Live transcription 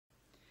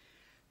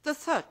The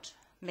third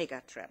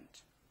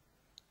megatrend,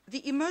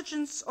 the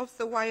emergence of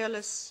the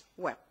wireless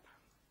web.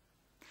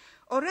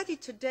 Already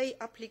today,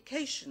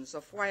 applications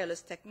of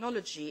wireless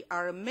technology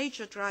are a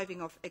major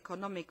driving of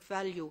economic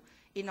value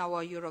in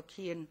our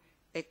European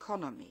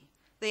economy.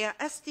 They are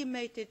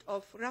estimated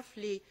of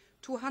roughly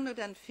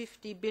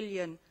 €250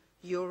 billion,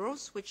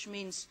 which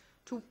means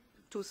 2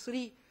 to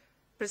 3%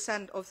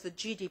 of the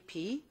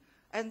GDP,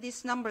 and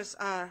these numbers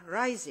are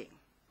rising.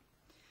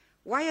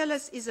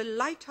 Wireless is a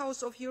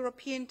lighthouse of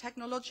European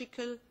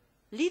technological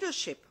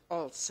leadership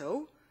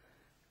also.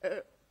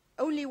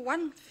 Only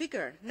one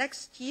figure,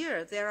 next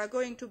year there are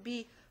going to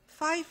be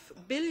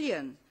 5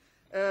 billion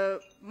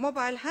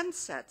mobile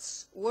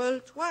handsets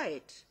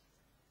worldwide,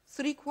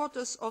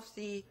 3/4 of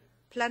the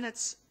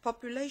planet's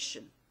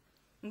population.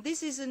 And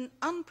this is an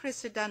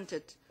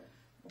unprecedented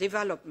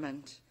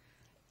development,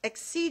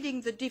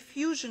 exceeding the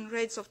diffusion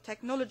rates of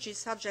technologies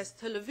such as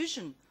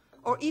television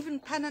or even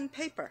pen and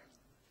paper,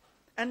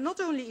 and not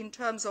only in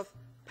terms of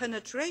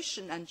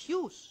penetration and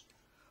use,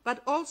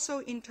 but also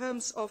in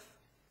terms of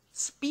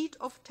speed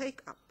of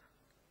take-up.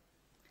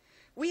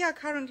 We are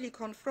currently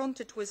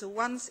confronted with a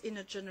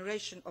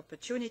once-in-a-generation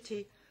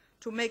opportunity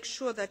to make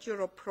sure that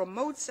Europe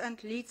promotes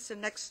and leads the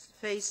next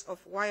phase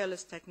of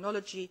wireless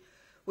technology,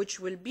 which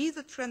will be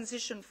the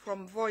transition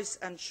from voice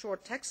and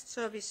short text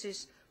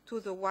services to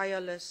the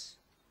wireless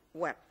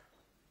web.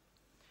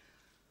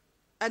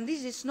 And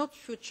this is not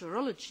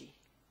futurology,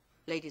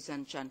 ladies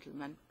and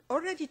gentlemen.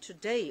 Already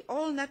today,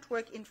 all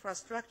network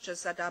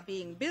infrastructures that are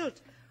being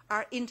built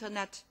are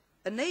internet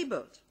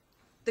enabled.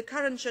 The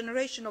current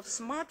generation of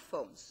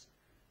smartphones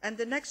and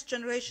the next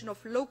generation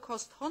of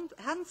low-cost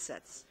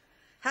handsets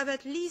have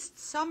at least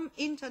some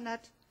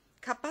internet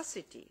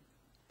capacity.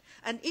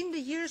 And in the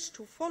years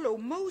to follow,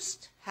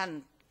 most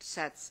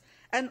handsets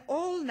and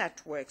all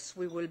networks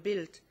we will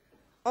build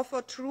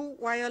offer true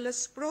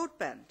wireless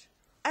broadband,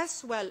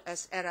 as well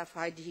as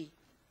RFID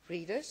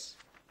readers,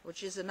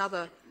 which is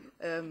another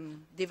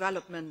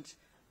development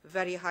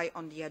very high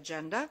on the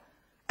agenda,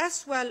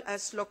 as well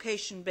as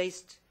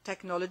location-based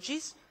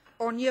technologies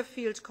or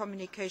near-field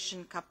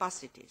communication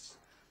capacities.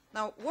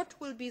 Now, what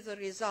will be the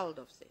result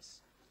of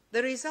this?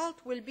 The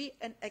result will be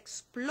an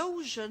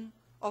explosion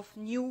of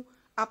new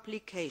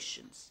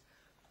applications,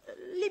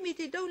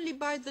 limited only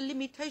by the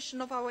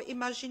limitation of our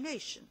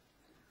imagination.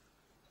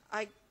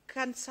 I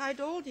can cite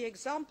all the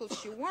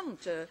examples you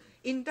want,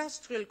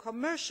 industrial,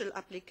 commercial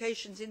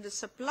applications in the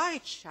supply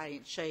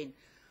chain,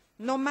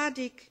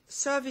 nomadic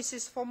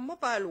services for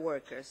mobile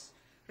workers,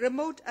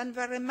 remote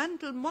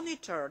environmental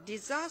monitor,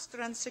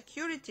 disaster and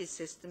security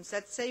systems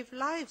that save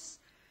lives,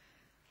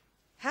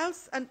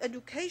 health and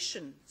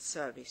education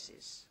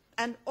services,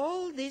 and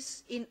all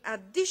this in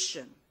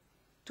addition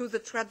to the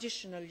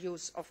traditional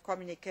use of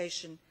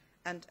communication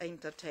and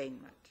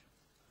entertainment.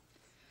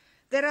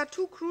 There are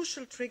two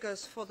crucial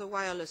triggers for the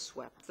wireless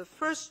web. The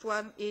first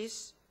one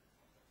is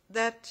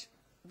that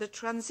the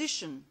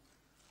transition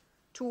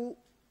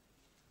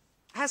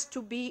has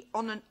to be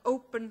on an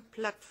open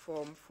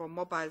platform for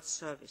mobile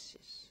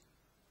services.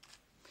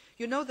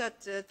 You know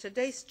that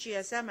today's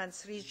GSM and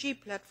 3G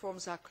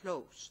platforms are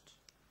closed,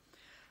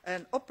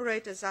 and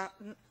operators are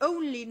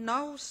only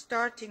now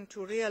starting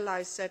to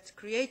realise that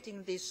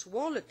creating these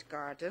walled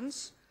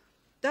gardens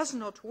does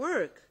not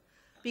work,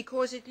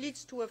 because it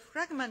leads to a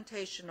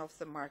fragmentation of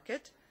the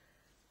market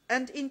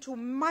and into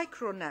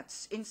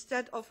micronets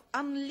instead of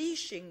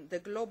unleashing the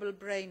global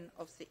brain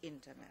of the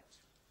internet.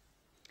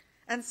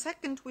 And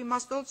second, we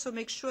must also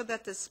make sure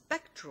that the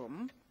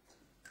spectrum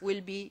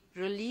will be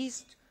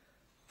released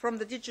from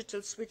the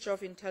digital switch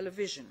off in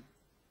television,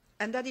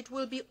 and that it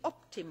will be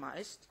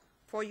optimised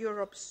for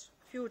Europe's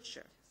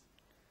future.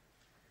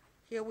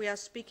 Here we are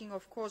speaking,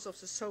 of course, of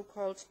the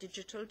so-called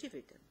digital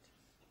dividend.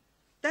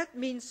 That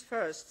means,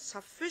 first,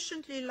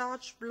 sufficiently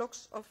large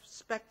blocks of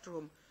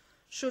spectrum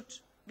should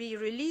be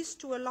released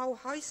to allow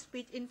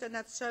high-speed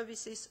internet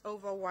services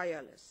over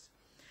wireless.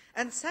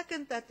 And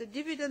second, that the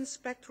dividend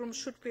spectrum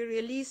should be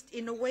released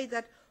in a way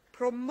that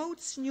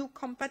promotes new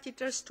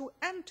competitors to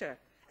enter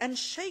and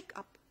shake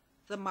up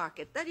the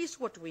market. That is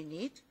what we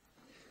need,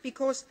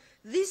 because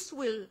this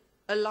will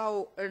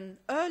allow an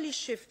early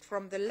shift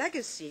from the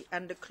legacy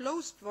and the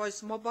closed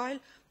voice mobile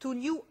to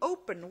new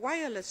open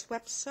wireless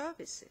web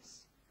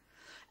services.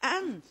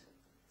 And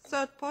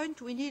third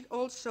point, we need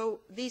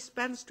also these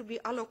bands to be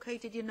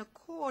allocated in a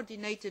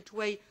coordinated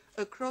way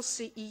across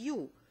the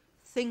EU.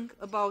 Think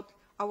about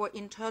our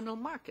internal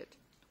market.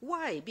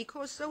 Why?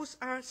 Because those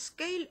are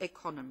scale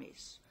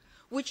economies,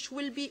 which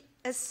will be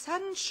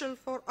essential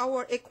for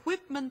our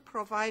equipment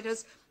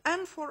providers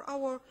and for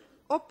our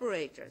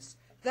operators,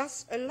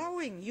 thus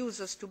allowing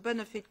users to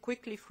benefit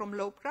quickly from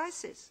low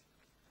prices.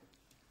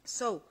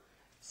 So,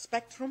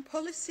 spectrum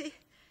policy,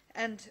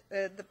 and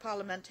the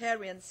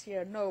parliamentarians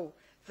here know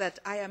that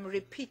I am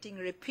repeating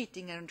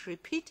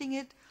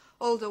it,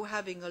 although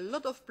having a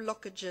lot of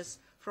blockages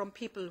from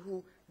people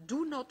who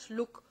do not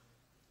look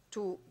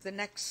to the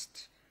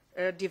next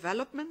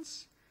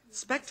developments.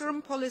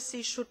 Spectrum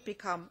policy should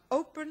become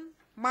open,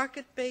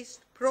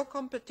 market-based,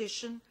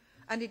 pro-competition,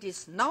 and it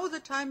is now the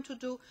time to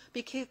do,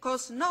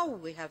 because now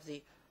we have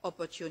the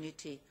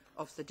opportunity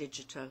of the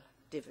digital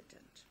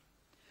dividend.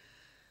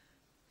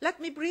 Let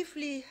me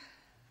briefly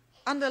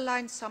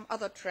underline some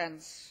other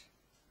trends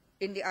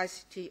in the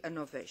ICT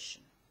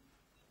innovation.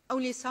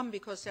 Only some,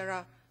 because there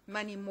are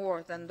many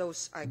more than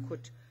those I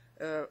could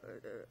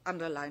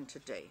underline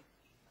today.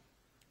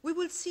 We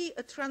will see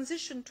a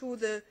transition to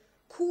the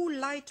cool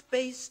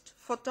light-based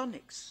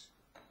photonics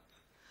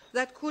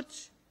that could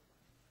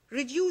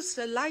reduce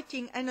the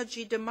lighting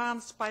energy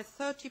demands by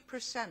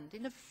 30%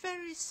 in a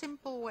very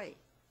simple way.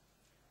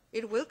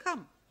 It will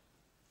come.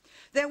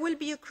 There will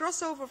be a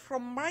crossover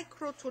from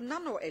micro to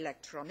nano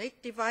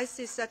electronic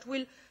devices that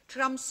will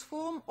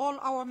transform all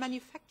our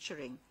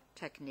manufacturing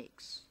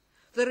techniques.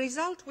 The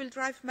result will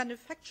drive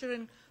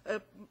manufacturing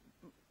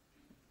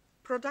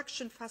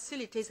production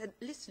facilities, and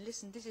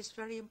listen, this is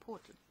very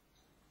important.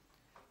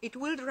 It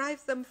will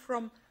drive them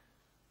from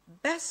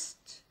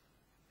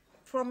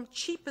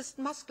cheapest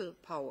muscle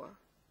power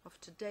of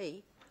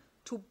today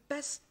to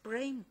best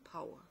brain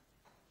power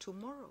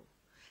tomorrow.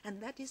 And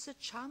that is a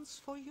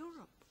chance for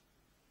Europe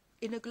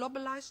in a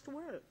globalized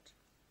world.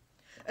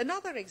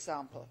 Another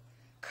example,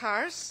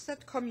 cars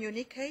that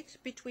communicate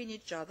between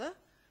each other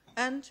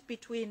and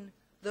between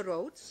the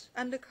roads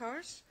and the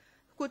cars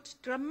could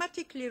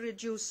dramatically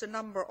reduce the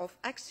number of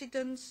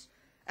accidents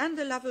and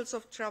the levels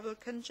of travel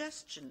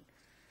congestion.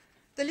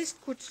 The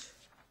list could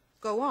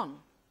go on,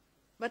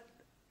 but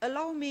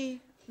allow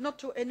me not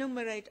to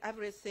enumerate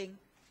everything.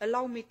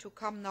 Allow me to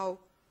come now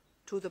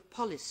to the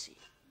policy.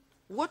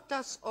 What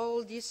does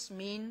all this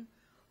mean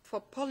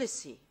for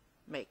policy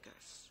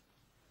makers?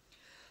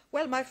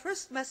 Well, my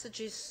first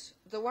message is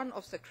the one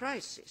of the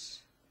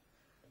crisis.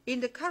 In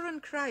the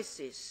current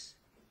crisis,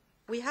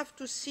 we have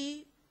to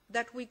see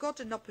that we got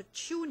an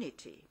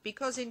opportunity,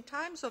 because in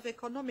times of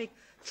economic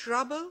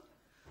trouble,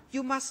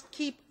 you must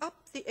keep up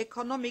the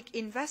economic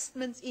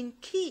investments in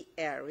key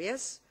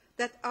areas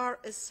that are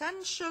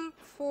essential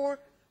for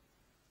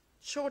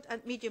short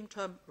and medium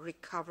term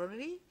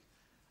recovery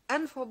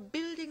and for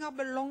building up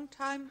a long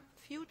time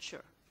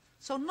future.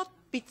 So not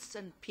bits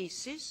and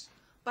pieces,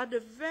 but a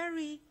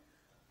very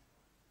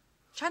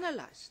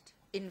channelized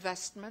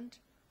investment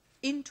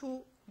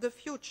into the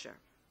future.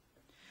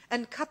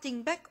 And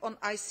cutting back on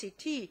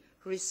ICT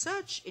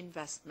research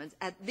investments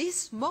at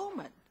this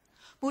moment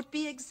would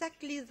be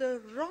exactly the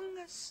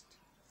wrongest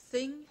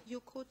thing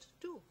you could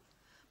do,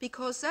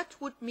 because that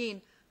would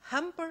mean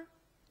hamper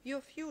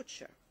your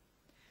future.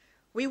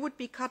 We would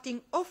be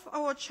cutting off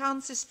our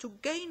chances to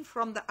gain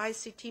from the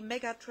ICT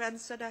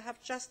megatrends that I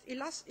have just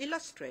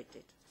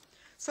illustrated.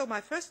 So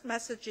my first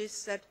message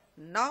is that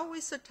now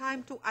is the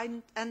time to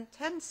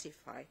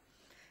intensify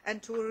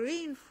and to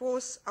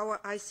reinforce our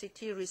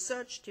ICT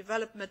research,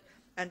 development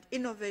and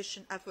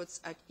innovation efforts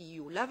at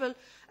EU level.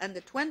 And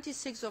the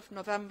 26th of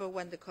November,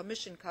 when the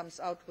Commission comes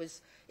out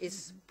with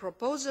its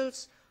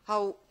proposals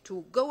how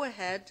to go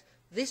ahead,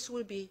 this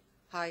will be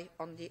high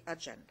on the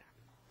agenda.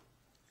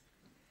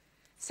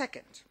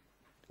 Second,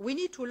 we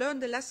need to learn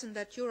the lesson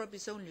that Europe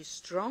is only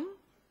strong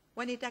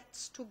when it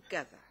acts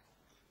together.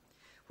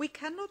 We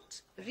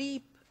cannot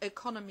reap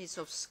economies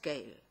of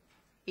scale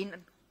in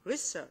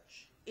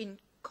research, in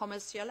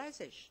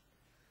commercialisation,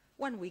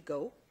 when we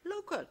go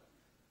local.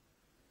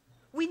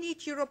 We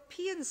need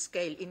European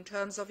scale in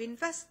terms of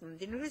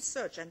investment in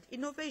research and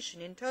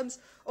innovation, in terms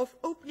of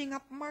opening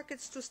up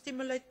markets to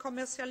stimulate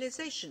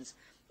commercialisations,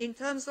 in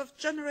terms of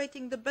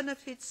generating the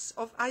benefits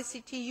of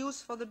ICT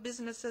use for the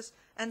businesses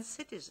and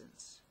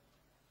citizens.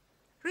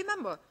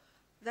 Remember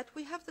that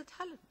we have the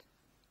talent.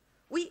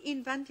 We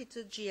invented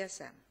the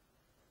GSM,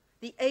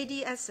 the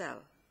ADSL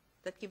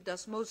that gives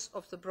us most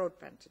of the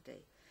broadband today,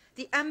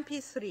 the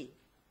MP3,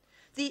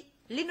 the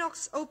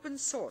Linux open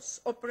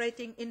source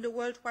operating in the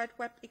World Wide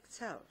Web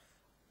itself.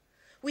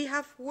 We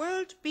have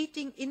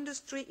world-beating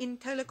industry in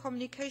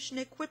telecommunication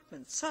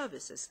equipment,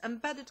 services,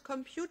 embedded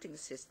computing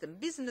system,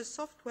 business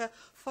software,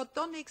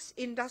 photonics,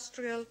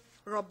 industrial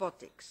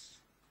robotics.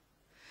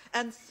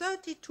 And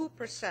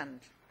 32%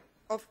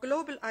 of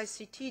global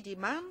ICT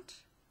demand,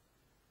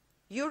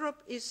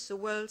 Europe is the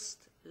world's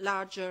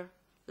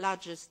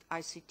largest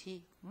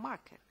ICT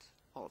market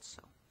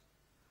also.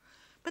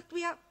 But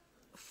we are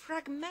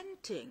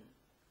fragmenting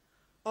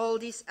all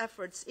these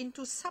efforts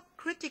into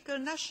subcritical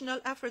national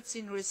efforts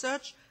in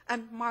research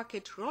and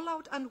market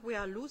rollout, and we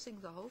are losing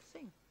the whole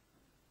thing.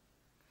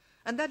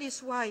 And that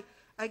is why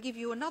I give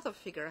you another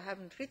figure. I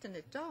haven't written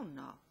it down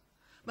now.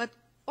 But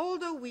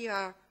although we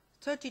are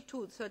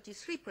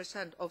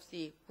 33% of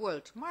the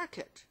world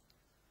market,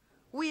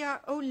 we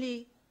are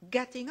only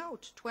getting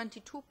out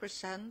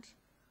 22%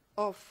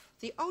 of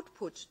the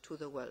output to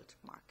the world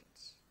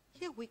markets.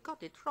 Here we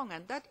got it wrong,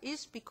 and that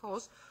is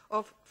because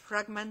of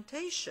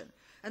fragmentation.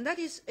 And that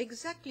is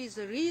exactly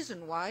the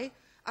reason why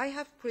I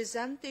have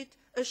presented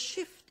a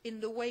shift in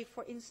the way,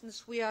 for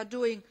instance, we are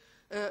doing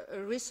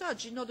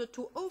research in order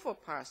to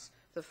overpass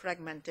the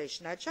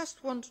fragmentation. I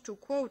just want to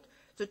quote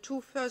the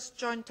two first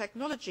joint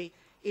technology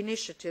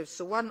initiatives,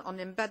 the one on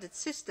embedded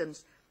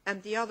systems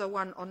and the other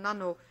one on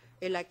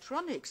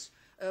nanoelectronics.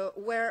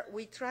 where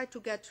we try to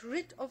get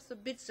rid of the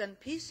bits and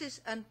pieces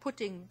and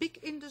putting big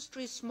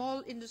industry,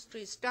 small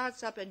industry,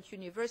 start up and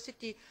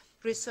university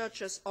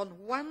researchers on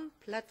one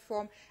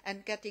platform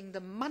and getting the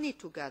money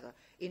together,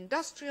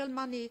 industrial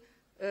money,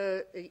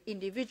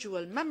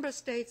 individual member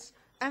states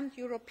and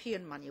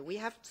European money. We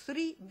have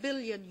 €3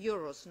 billion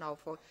now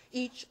for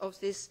each of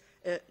these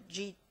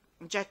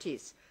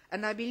jetties,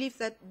 and I believe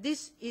that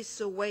this is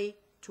the way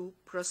to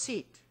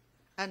proceed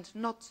and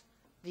not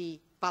the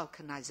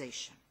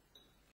balkanisation.